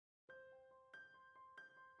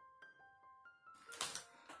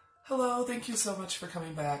Hello, thank you so much for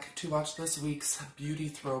coming back to watch this week's beauty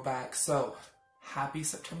throwback. So, happy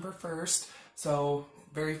September 1st. So,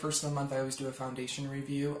 very first of the month I always do a foundation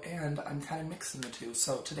review, and I'm kind of mixing the two.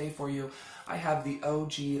 So today for you, I have the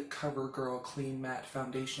OG Covergirl Clean Matte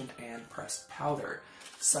Foundation and Pressed Powder.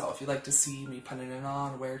 So if you'd like to see me putting it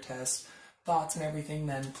on, wear test, thoughts and everything,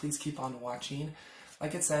 then please keep on watching.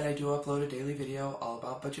 Like it said, I do upload a daily video all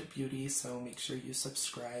about budget beauty, so make sure you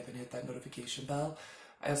subscribe and hit that notification bell.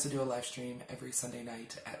 I also do a live stream every Sunday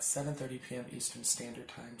night at 7:30 p.m. Eastern Standard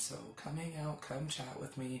Time, so come hang out, come chat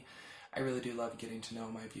with me. I really do love getting to know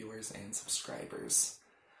my viewers and subscribers.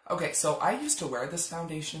 Okay, so I used to wear this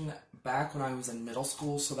foundation back when I was in middle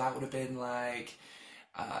school, so that would have been like,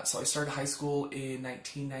 so I started high school in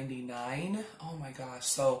 1999. Oh my gosh,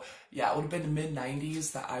 so yeah, it would have been the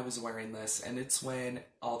mid-90s that I was wearing this, and it's when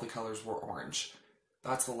all the colors were orange.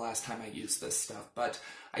 That's the last time I used this stuff, but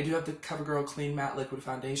I do have the CoverGirl Clean Matte Liquid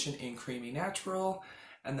Foundation in Creamy Natural,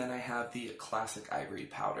 and then I have the Classic Ivory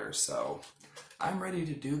Powder, so I'm ready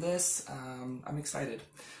to do this. I'm excited.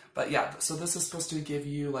 But yeah, so this is supposed to give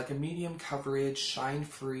you like a medium coverage,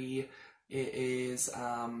 shine-free. It is,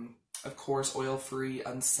 of course, oil-free,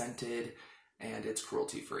 unscented, and it's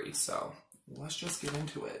cruelty-free, so let's just get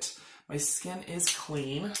into it. My skin is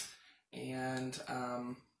clean, and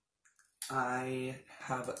I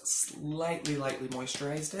have lightly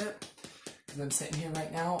moisturized it, because I'm sitting here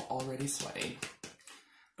right now already sweating.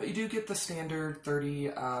 But you do get the standard 30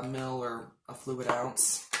 ml or a fluid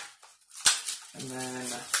ounce. And then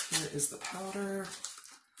here is the powder.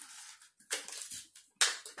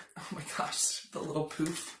 Oh my gosh, the little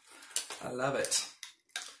poof. I love it.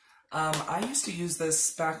 I used to use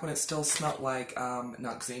this back when it still smelled like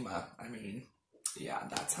Noxzema. I mean, yeah,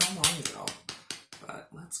 that's how long ago. But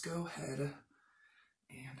let's go ahead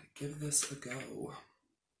and give this a go.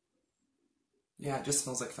 Yeah, it just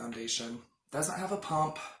smells like foundation. Doesn't have a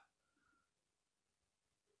pump.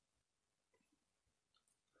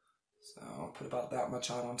 So I'll put about that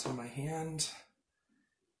much out onto my hand.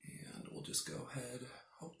 And we'll just go ahead.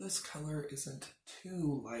 Hope this color isn't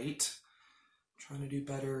too light. I'm trying to do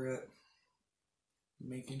better at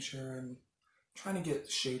making sure I'm trying to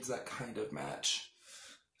get shades that kind of match.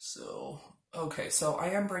 So, okay, so I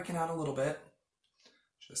am breaking out a little bit.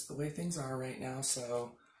 Just the way things are right now,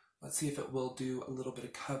 so let's see if it will do a little bit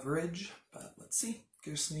of coverage, but let's see.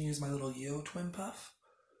 Just gonna use my little Yo Twin Puff.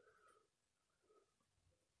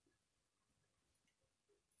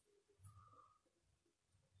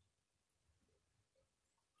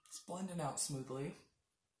 It's blending out smoothly.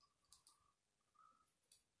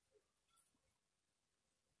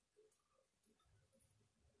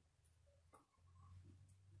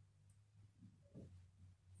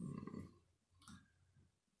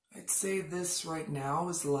 I'd say this right now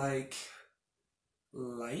is like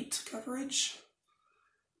light coverage.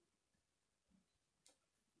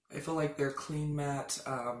 I feel like their Clean Matte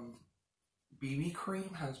BB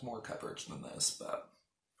cream has more coverage than this, but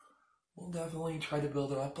we'll definitely try to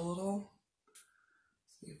build it up a little.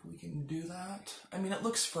 See if we can do that. I mean, it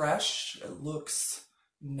looks fresh. It looks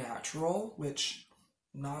natural, which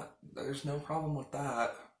there's no problem with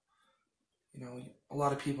that. You know, a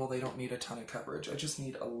lot of people, they don't need a ton of coverage. I just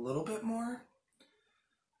need a little bit more.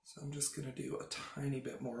 So I'm just going to do a tiny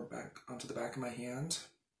bit more back onto the back of my hand.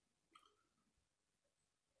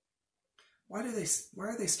 Why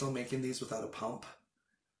are they still making these without a pump?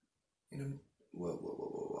 You know,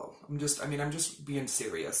 whoa. I'm just being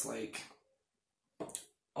serious. Like,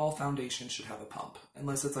 all foundation should have a pump,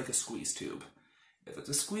 unless it's like a squeeze tube. If it's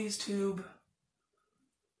a squeeze tube,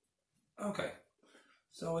 okay.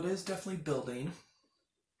 So it is definitely building,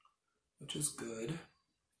 which is good.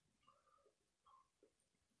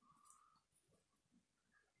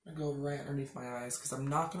 I'm going to go right underneath my eyes because I'm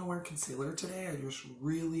not going to wear concealer today. I just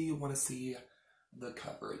really want to see the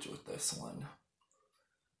coverage with this one.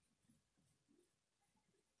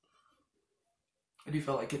 I do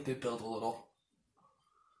feel like it did build a little.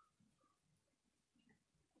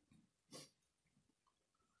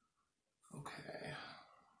 Okay.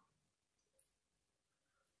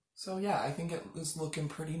 So yeah, I think it is looking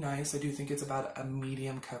pretty nice. I do think it's about a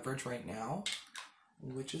medium coverage right now,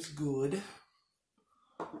 which is good.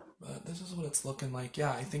 But this is what it's looking like.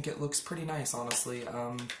 Yeah, I think it looks pretty nice, honestly.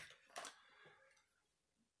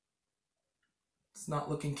 It's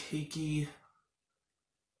not looking cakey.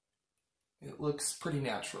 It looks pretty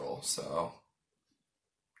natural, so.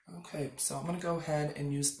 Okay, so I'm going to go ahead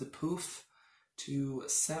and use the poof to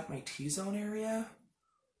set my T-zone area.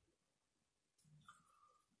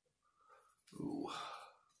 Ooh.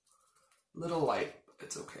 Little light, but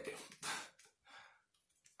it's okay.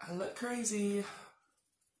 I look crazy.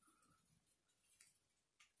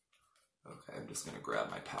 Okay, I'm just gonna grab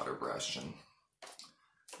my powder brush and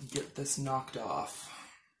get this knocked off.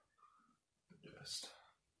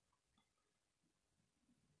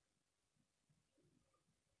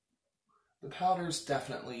 The powder's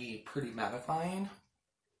definitely pretty mattifying.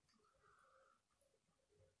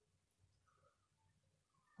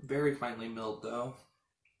 Very finely milled though.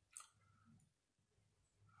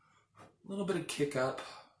 A little bit of kick up.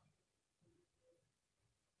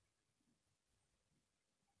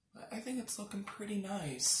 I think it's looking pretty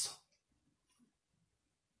nice.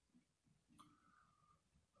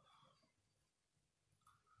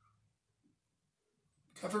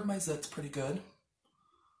 Covered my zits pretty good.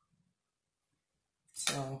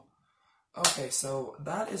 So, okay, so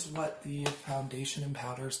that is what the foundation and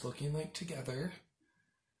powder is looking like together.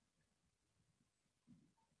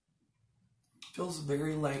 Feels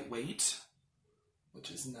very lightweight, which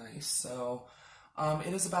is nice. So,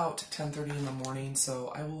 it is about 10:30 in the morning,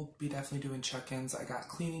 so I will be definitely doing check-ins. I got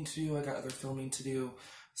cleaning to do, I got other filming to do.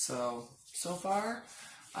 So far,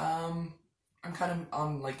 I'm kind of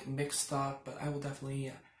on like mixed thought, but I will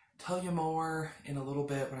definitely tell you more in a little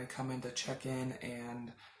bit when I come in to check in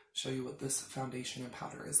and show you what this foundation and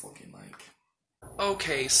powder is looking like.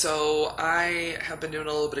 Okay, so I have been doing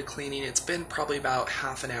a little bit of cleaning. It's been probably about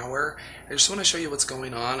half an hour. I just want to show you what's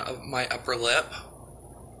going on of my upper lip.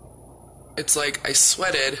 It's like I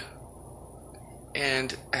sweated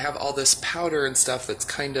and I have all this powder and stuff that's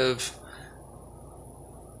kind of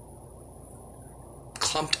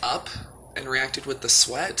clumped up and reacted with the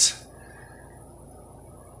sweat.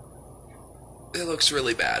 It looks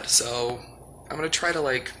really bad, so I'm gonna try to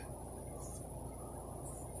like,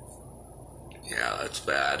 yeah, that's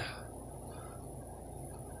bad.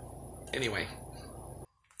 Anyway.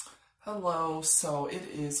 Hello, so it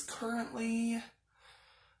is currently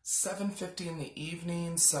 7:50 in the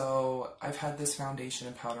evening, so I've had this foundation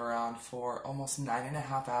and powder on for almost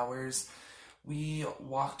 9.5 hours. We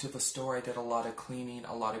walked to the store, I did a lot of cleaning,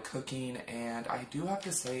 a lot of cooking, and I do have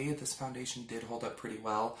to say this foundation did hold up pretty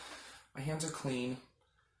well. My hands are clean,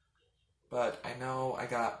 but I know I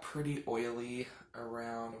got pretty oily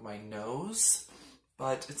around my nose,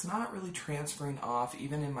 but it's not really transferring off,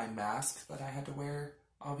 even in my mask that I had to wear,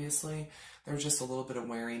 obviously. There was just a little bit of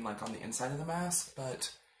wearing like on the inside of the mask,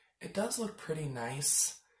 but it does look pretty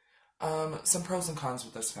nice. Some pros and cons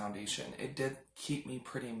with this foundation. It did keep me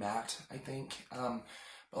pretty matte, I think. But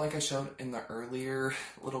like I showed in the earlier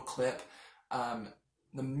little clip,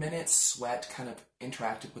 the minute sweat kind of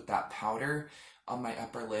interacted with that powder on my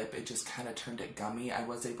upper lip, it just kind of turned it gummy. I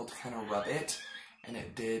was able to kind of rub it, and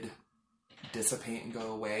it did dissipate and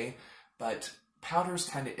go away. But powder's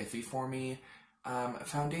kind of iffy for me.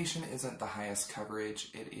 Foundation isn't the highest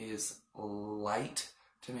coverage. It is light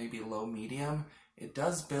to maybe low medium. It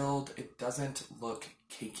does build, it doesn't look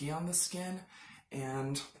cakey on the skin,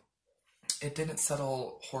 and it didn't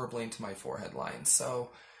settle horribly into my forehead line.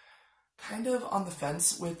 So kind of on the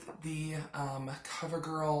fence with the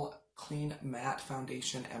Covergirl Clean Matte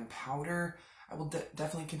Foundation and Powder. I will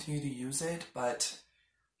definitely continue to use it, but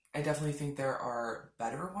I definitely think there are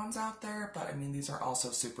better ones out there. But I mean, these are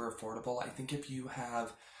also super affordable. I think if you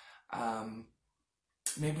have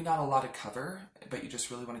maybe not a lot of cover, but you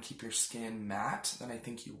just really want to keep your skin matte, then I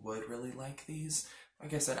think you would really like these.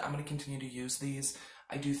 Like I said, I'm going to continue to use these.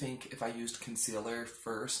 I do think if I used concealer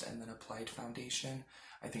first and then applied foundation,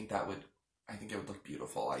 I think it would look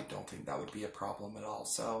beautiful. I don't think that would be a problem at all.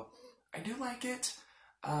 So I do like it.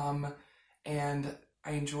 And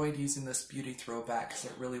I enjoyed using this beauty throwback because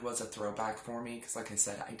it really was a throwback for me. Because like I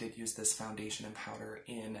said, I did use this foundation and powder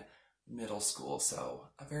in middle school, so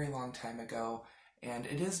a very long time ago. And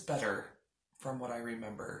it is better from what I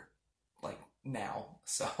remember, like now.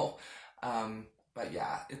 So, but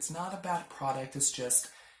yeah, it's not a bad product. It's just,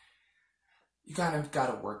 you kind of got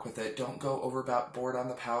to work with it. Don't go overboard on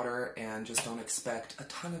the powder, and just don't expect a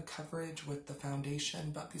ton of coverage with the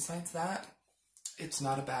foundation. But besides that, it's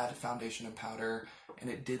not a bad foundation and powder,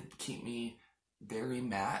 and it did keep me very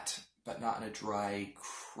matte, but not in a dry,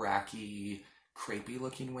 cracky, crepey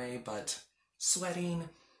looking way, but sweating,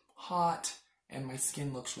 hot, and my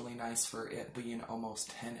skin looks really nice for it being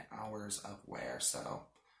almost 10 hours of wear. So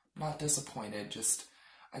not disappointed, just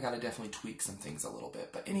I gotta definitely tweak some things a little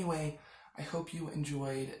bit. But anyway, I hope you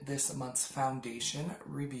enjoyed this month's foundation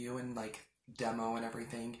review and like demo and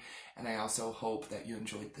everything. And I also hope that you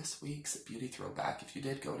enjoyed this week's beauty throwback. If you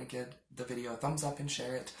did, go and give the video a thumbs up and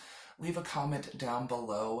share it. Leave a comment down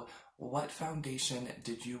below. What foundation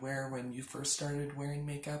did you wear when you first started wearing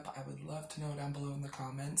makeup? I would love to know down below in the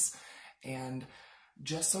comments. And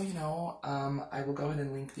Just so you know, I will go ahead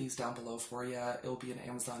and link these down below for you. It'll be an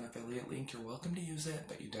Amazon affiliate link. You're welcome to use it,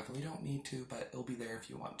 but you definitely don't need to, but it'll be there if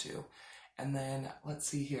you want to. And then, let's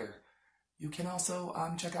see here. You can also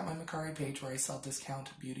check out my Mercari page where I sell discount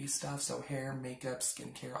beauty stuff, so hair, makeup,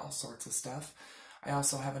 skincare, all sorts of stuff. I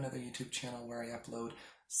also have another YouTube channel where I upload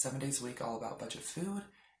 7 days a week all about budget food.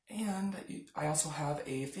 And I also have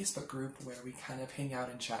a Facebook group where we kind of hang out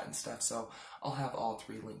and chat and stuff, so I'll have all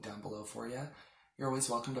three linked down below for you. You're always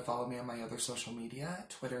welcome to follow me on my other social media,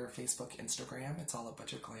 Twitter, Facebook, Instagram. It's all at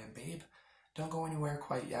Budget Glam Babe. Don't go anywhere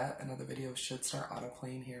quite yet. Another video should start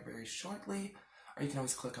autoplaying here very shortly, or you can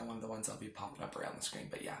always click on one of the ones that'll be popping up around the screen.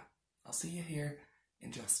 But yeah, I'll see you here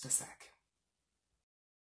in just a sec.